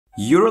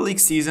EuroLeague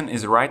season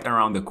is right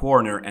around the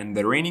corner and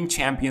the reigning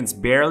champions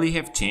barely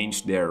have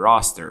changed their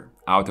roster.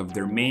 Out of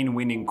their main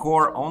winning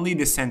core, only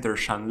the center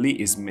Shanli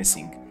is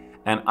missing,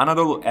 and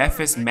Anadolu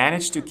Efes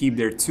managed to keep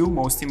their two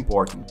most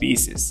important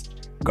pieces,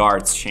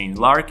 guards Shane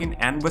Larkin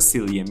and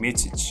Vasilije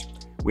Micic.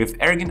 With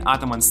Ergin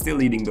Ataman still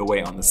leading the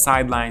way on the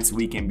sidelines,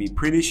 we can be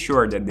pretty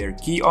sure that their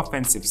key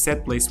offensive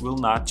set plays will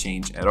not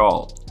change at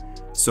all.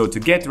 So to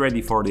get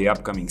ready for the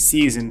upcoming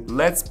season,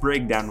 let's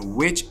break down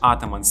which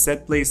Ataman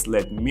set plays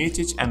let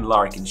Micic and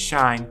Larkin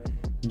shine,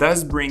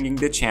 thus bringing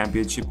the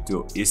championship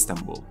to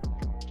Istanbul.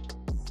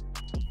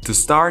 To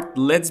start,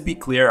 let's be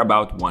clear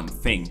about one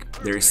thing.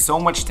 There is so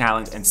much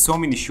talent and so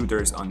many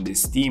shooters on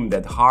this team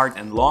that hard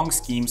and long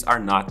schemes are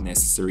not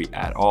necessary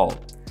at all.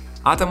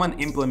 Ataman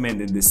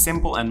implemented the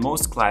simple and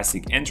most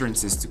classic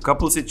entrances to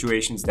couple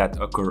situations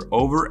that occur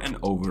over and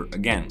over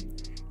again.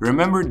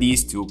 Remember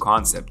these two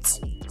concepts: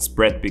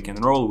 spread pick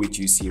and roll, which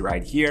you see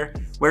right here,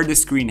 where the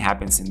screen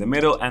happens in the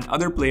middle and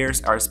other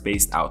players are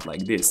spaced out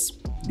like this.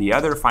 The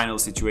other final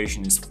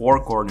situation is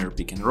four-corner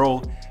pick and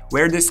roll,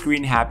 where the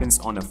screen happens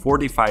on a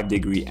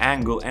 45-degree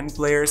angle and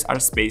players are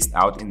spaced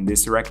out in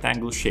this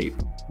rectangle shape.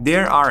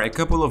 There are a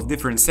couple of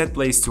different set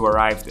plays to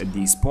arrive at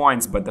these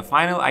points, but the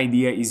final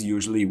idea is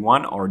usually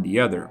one or the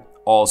other.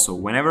 Also,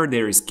 whenever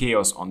there is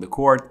chaos on the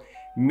court,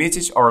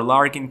 Micic or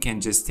Larkin can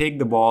just take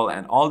the ball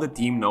and all the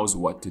team knows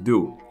what to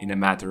do. In a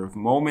matter of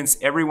moments,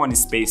 everyone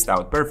is spaced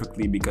out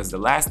perfectly because the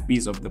last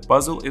piece of the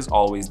puzzle is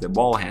always the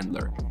ball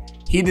handler.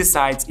 He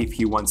decides if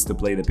he wants to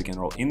play the pick and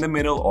roll in the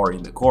middle or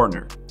in the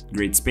corner.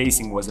 Great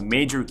spacing was a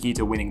major key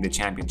to winning the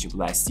championship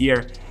last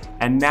year,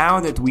 and now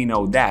that we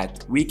know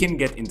that, we can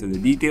get into the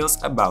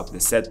details about the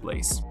set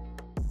plays.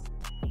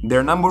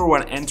 Their number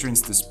one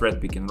entrance to spread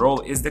pick and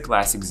roll is the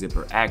classic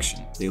zipper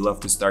action. They love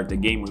to start the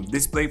game with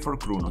this play for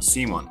Kruno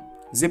Simon.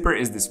 Zipper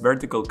is this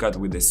vertical cut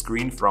with a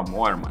screen from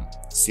Moerman.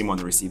 Simon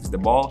receives the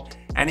ball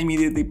and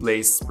immediately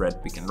plays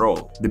spread pick and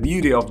roll. The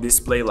beauty of this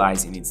play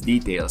lies in its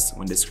details.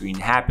 When the screen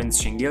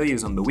happens, Şengeli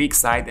is on the weak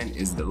side and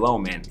is the low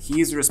man.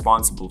 He is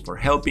responsible for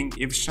helping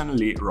if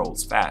Shanli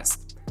rolls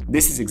fast.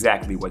 This is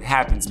exactly what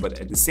happens, but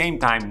at the same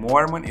time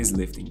Moerman is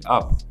lifting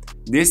up.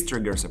 This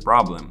triggers a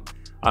problem.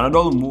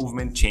 Anadolu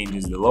movement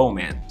changes the low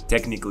man.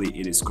 Technically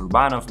it is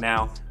Kurbanov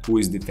now, who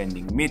is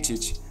defending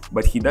Micic,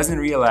 but he doesn't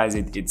realize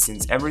it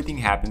since everything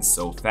happens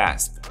so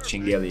fast.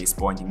 Şengeli is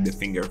pointing the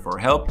finger for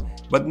help,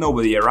 but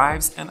nobody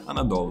arrives and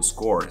Anadolu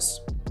scores.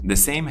 The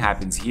same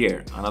happens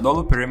here.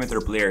 Anadolu perimeter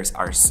players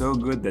are so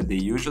good that they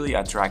usually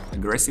attract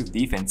aggressive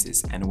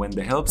defenses, and when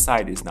the help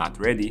side is not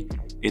ready,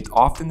 it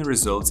often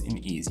results in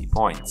easy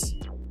points.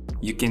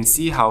 You can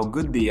see how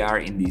good they are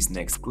in these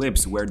next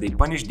clips, where they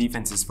punish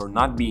defenses for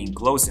not being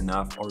close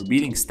enough or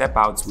beating step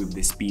outs with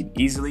the speed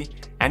easily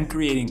and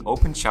creating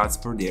open shots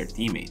for their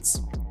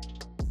teammates.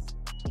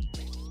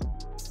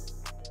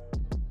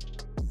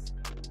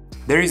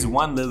 There is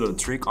one little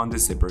trick on the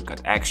zipper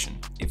cut action.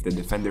 If the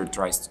defender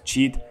tries to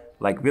cheat,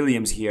 like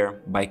Williams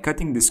here, by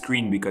cutting the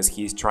screen because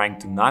he is trying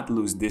to not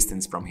lose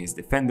distance from his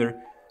defender,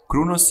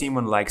 Kruno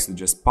Simon likes to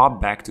just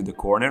pop back to the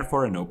corner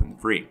for an open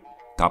three.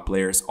 Top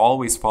players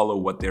always follow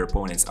what their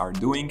opponents are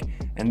doing,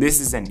 and this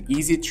is an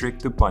easy trick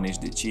to punish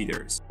the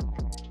cheaters.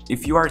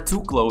 If you are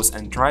too close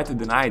and try to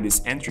deny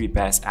this entry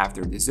pass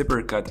after the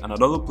zipper cut,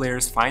 Anadolu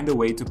players find a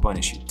way to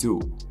punish it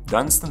too.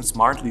 Dunstan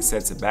smartly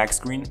sets a back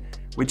screen,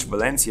 which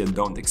Valencia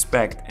don't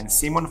expect, and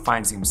Simon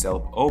finds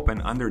himself open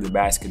under the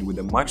basket with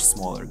a much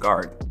smaller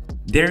guard.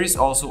 There is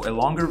also a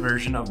longer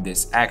version of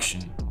this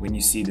action. When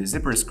you see the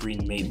zipper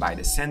screen made by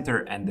the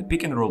center and the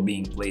pick and roll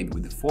being played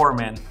with the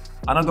four-man,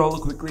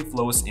 Anadolu quickly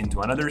flows into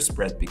another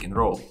spread pick and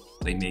roll.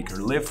 Playmaker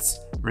lifts,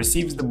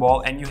 receives the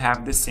ball, and you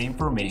have the same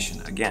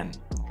formation again.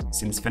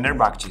 Since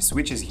Fenerbahce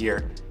switches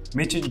here,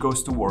 Micic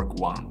goes to work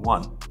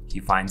one-on-one. He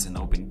finds an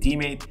open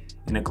teammate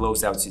in a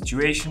closeout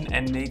situation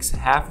and makes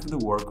half of the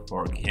work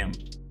for him.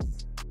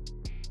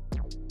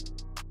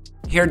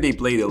 Here they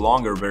play the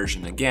longer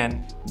version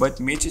again, but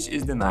Micic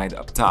is denied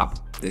up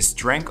top. The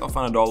strength of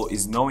Anadolu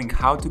is knowing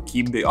how to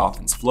keep the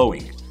offense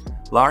flowing.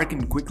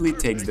 Larkin quickly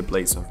takes the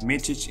place of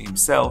Micic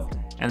himself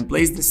and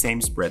plays the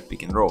same spread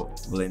pick and roll.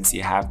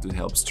 Valencia have to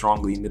help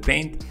strongly in the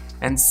paint,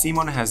 and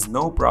Simon has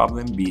no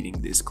problem beating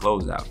this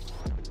closeout.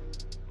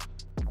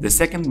 The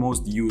second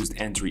most used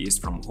entry is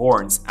from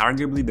Horns,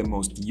 arguably the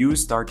most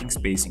used starting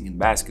spacing in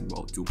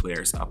basketball. Two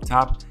players up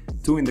top,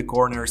 two in the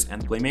corners,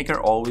 and playmaker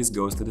always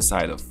goes to the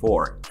side of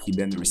four. He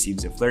then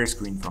receives a flare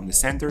screen from the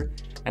center,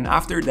 and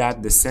after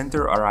that the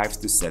center arrives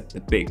to set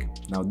the pick.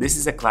 Now this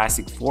is a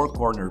classic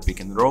four-corner pick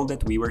and roll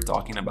that we were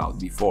talking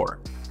about before.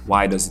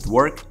 Why does it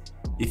work?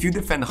 If you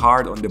defend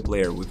hard on the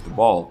player with the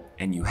ball,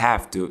 and you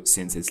have to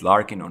since it's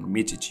Larkin or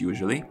Micic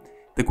usually,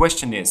 the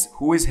question is,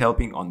 who is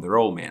helping on the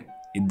roll man?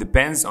 It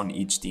depends on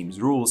each team's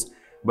rules,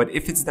 but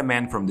if it's the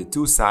man from the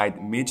two side,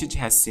 Micic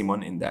has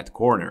Simon in that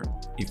corner.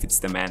 If it's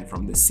the man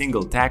from the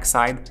single tag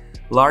side,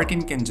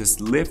 Larkin can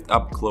just lift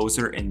up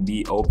closer and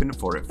be open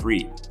for a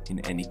free. In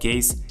any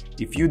case,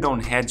 if you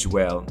don't hedge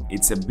well,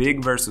 it's a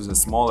big versus a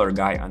smaller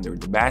guy under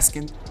the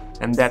basket,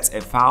 and that's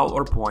a foul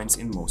or points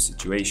in most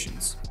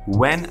situations.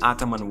 When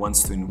Ataman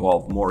wants to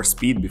involve more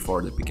speed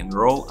before the pick and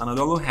roll,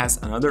 Anadolu has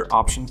another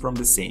option from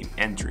the same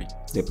entry.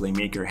 The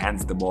playmaker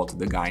hands the ball to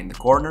the guy in the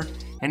corner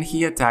and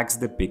he attacks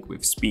the pick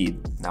with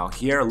speed. Now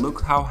here,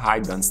 look how high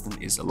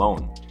Dunstan is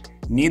alone.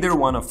 Neither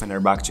one of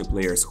Fenerbahce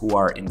players who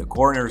are in the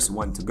corners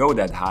want to go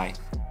that high,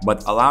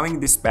 but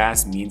allowing this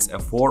pass means a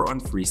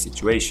 4-on-3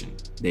 situation.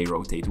 They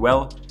rotate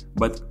well,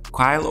 but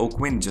Kyle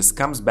O'Quinn just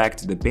comes back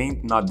to the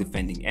paint not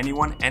defending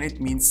anyone, and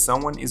it means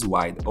someone is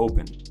wide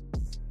open.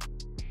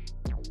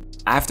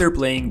 After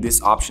playing this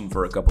option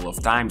for a couple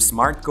of times,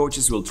 smart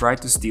coaches will try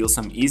to steal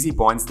some easy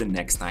points the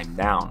next time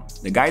down.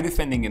 The guy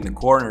defending in the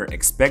corner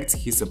expects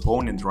his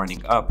opponent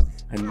running up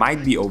and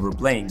might be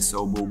overplaying,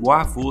 so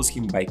Bulbois fools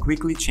him by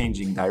quickly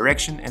changing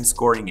direction and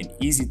scoring an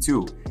easy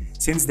 2,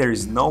 since there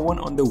is no one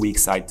on the weak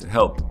side to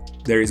help.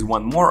 There is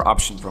one more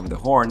option from the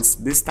Horns,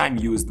 this time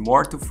used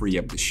more to free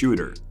up the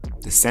shooter.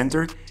 The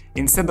center,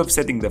 instead of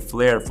setting the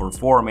flare for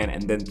 4 men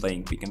and then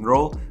playing pick and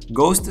roll,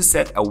 goes to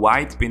set a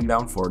wide pin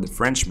down for the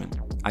Frenchman.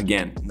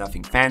 Again,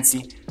 nothing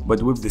fancy,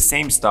 but with the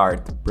same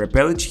start,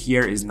 Prepelic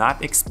here is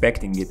not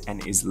expecting it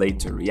and is late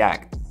to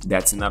react.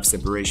 That's enough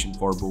separation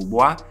for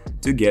Bulbois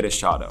to get a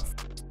shot off.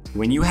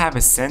 When you have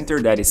a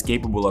center that is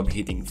capable of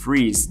hitting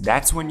threes,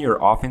 that's when your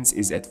offense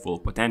is at full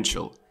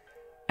potential.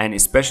 And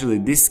especially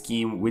this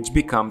scheme, which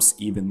becomes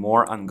even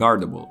more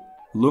unguardable.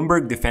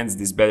 Lundberg defends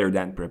this better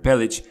than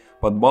Prepelic,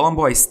 but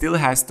Bolomboy still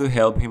has to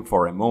help him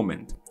for a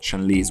moment.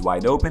 Shanli is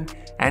wide open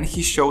and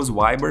he shows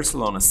why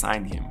Barcelona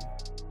signed him.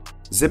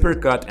 Zipper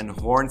cut and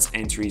Horns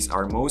entries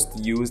are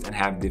most used and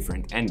have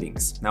different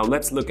endings. Now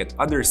let's look at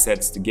other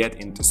sets to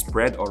get into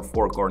spread or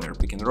 4-corner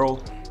pick and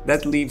roll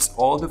that leaves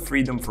all the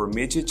freedom for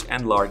Micic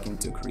and Larkin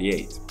to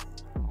create.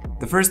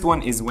 The first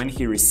one is when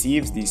he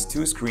receives these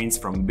 2 screens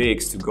from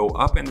bigs to go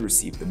up and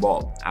receive the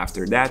ball.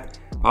 After that,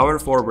 power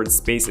forward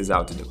spaces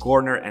out to the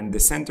corner and the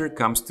center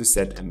comes to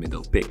set a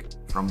middle pick.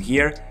 From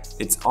here,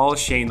 it's all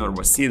Shane or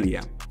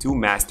Vasilije, 2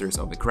 masters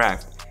of the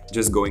craft,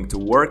 just going to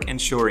work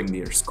ensuring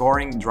their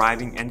scoring,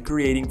 driving and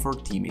creating for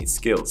teammate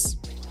skills.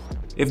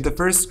 If the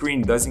first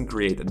screen doesn't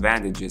create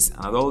advantages,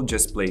 Anadolu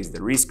just plays the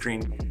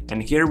rescreen,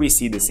 and here we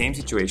see the same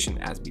situation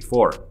as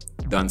before.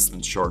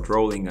 Dunstan short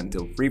rolling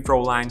until free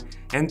throw line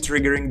and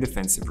triggering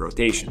defensive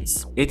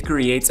rotations. It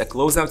creates a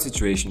closeout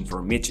situation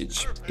for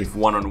Micic. If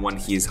one-on-one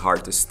he is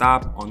hard to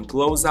stop, on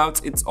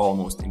closeouts it's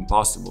almost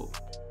impossible.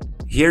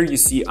 Here you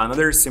see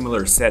another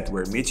similar set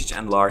where Micic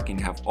and Larkin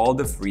have all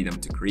the freedom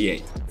to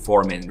create.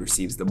 4 men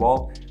receives the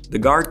ball, the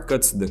guard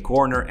cuts to the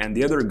corner and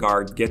the other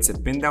guard gets a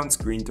pin down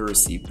screen to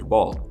receive the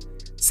ball.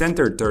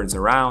 Center turns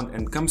around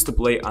and comes to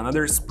play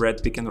another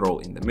spread pick and roll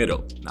in the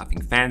middle.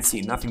 Nothing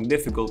fancy, nothing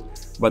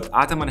difficult, but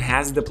Ataman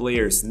has the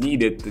players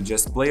needed to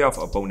just play off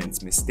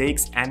opponent's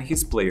mistakes and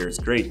his players'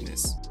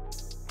 greatness.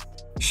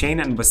 Shane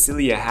and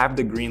Vasilije have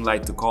the green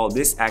light to call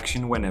this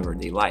action whenever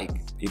they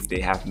like. If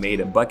they have made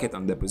a bucket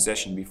on the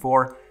possession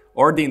before,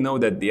 or they know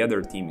that the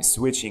other team is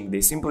switching,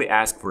 they simply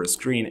ask for a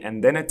screen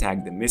and then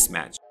attack the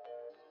mismatch.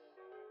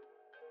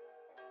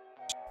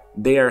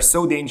 They are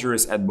so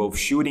dangerous at both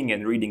shooting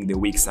and reading the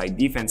weak side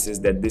defenses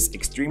that this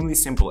extremely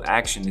simple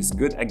action is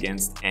good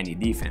against any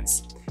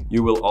defense.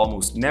 You will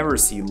almost never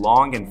see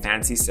long and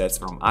fancy sets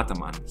from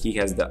Ataman. He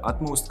has the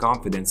utmost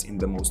confidence in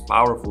the most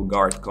powerful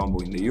guard combo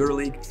in the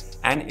EuroLeague,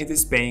 and it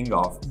is paying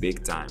off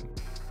big time.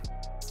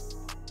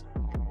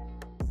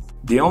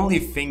 The only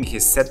thing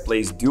his set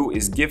plays do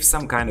is give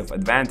some kind of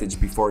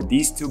advantage before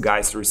these 2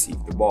 guys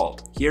receive the ball.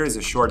 Here is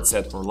a short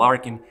set for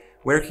Larkin,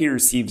 where he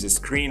receives a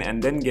screen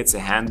and then gets a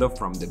handoff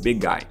from the big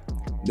guy.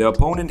 The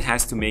opponent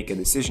has to make a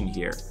decision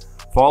here.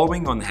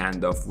 Following on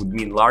handoff would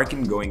mean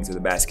Larkin going to the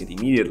basket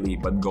immediately,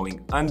 but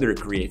going under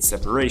creates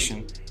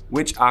separation,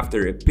 which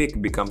after a pick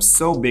becomes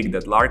so big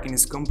that Larkin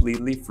is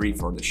completely free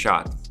for the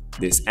shot.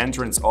 This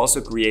entrance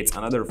also creates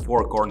another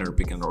 4-corner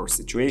pick and roll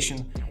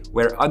situation,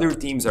 where other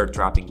teams are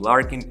trapping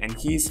Larkin and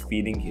he is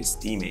feeding his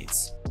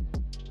teammates.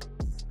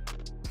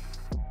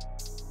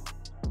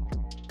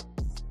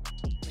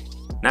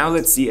 Now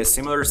let's see a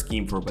similar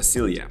scheme for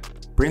Vasilije.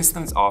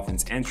 Princeton's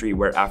offense entry,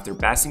 where after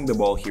passing the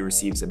ball he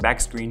receives a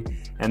backscreen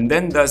and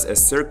then does a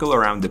circle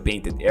around the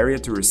painted area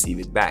to receive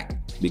it back.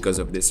 Because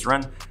of this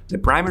run, the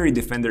primary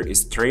defender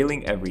is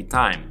trailing every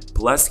time,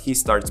 plus he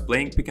starts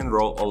playing pick and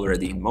roll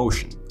already in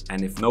motion,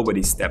 and if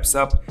nobody steps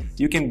up,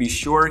 you can be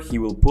sure he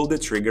will pull the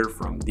trigger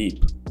from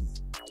deep.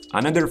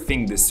 Another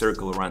thing this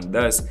circle run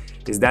does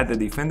is that the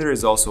defender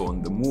is also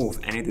on the move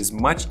and it is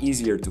much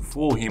easier to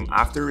fool him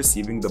after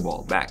receiving the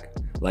ball back.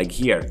 Like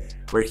here,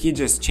 where he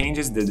just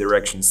changes the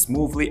direction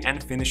smoothly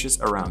and finishes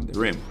around the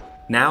rim.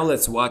 Now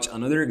let's watch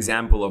another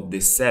example of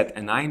this set,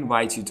 and I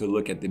invite you to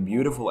look at the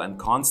beautiful and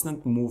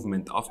constant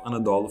movement of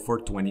Anadolu for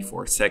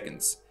 24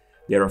 seconds.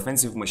 Their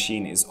offensive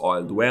machine is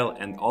oiled well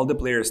and all the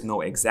players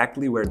know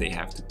exactly where they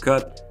have to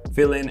cut,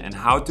 fill in and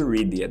how to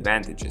read the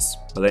advantages.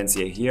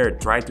 Valencia here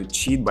tried to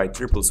cheat by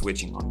triple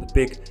switching on the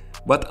pick,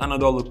 but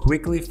Anadolu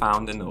quickly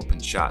found an open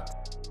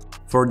shot.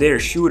 For their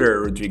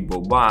shooter, Rodrigue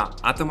Beaubois,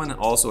 Ataman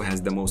also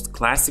has the most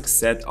classic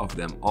set of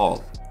them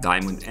all.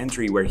 Diamond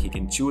entry where he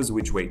can choose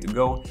which way to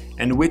go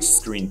and which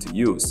screen to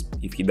use.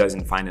 If he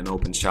doesn't find an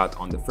open shot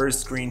on the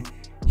first screen,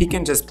 he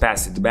can just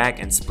pass it back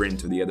and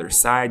sprint to the other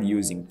side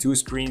using 2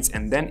 screens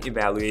and then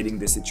evaluating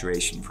the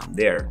situation from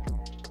there.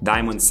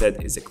 Diamond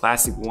set is a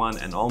classic one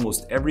and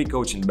almost every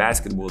coach in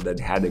basketball that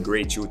had a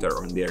great shooter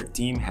on their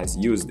team has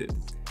used it.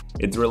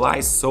 It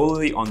relies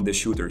solely on the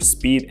shooter's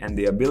speed and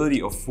the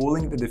ability of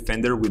fooling the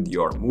defender with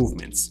your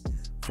movements.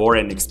 For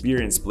an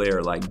experienced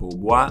player like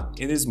Beaubois,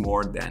 it is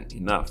more than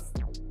enough.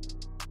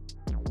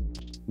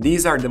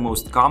 These are the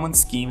most common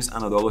schemes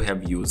Anadolu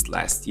have used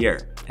last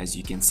year. As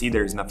you can see,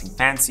 there is nothing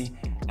fancy,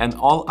 and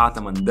all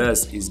Ataman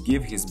does is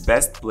give his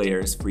best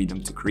players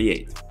freedom to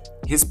create.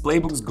 His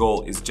playbook's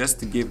goal is just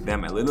to give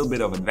them a little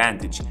bit of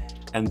advantage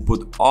and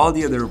put all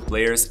the other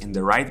players in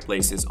the right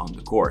places on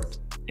the court.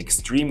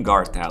 Extreme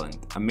guard talent,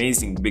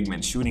 amazing big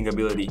man shooting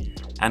ability,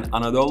 and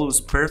Anadolu's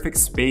perfect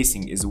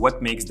spacing is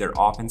what makes their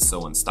offense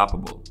so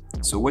unstoppable.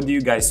 So what do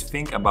you guys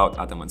think about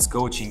Ataman's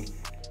coaching?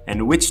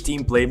 And which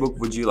team playbook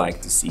would you like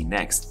to see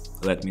next?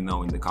 Let me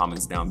know in the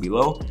comments down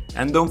below,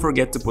 and don't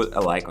forget to put a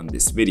like on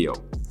this video.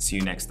 See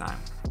you next time.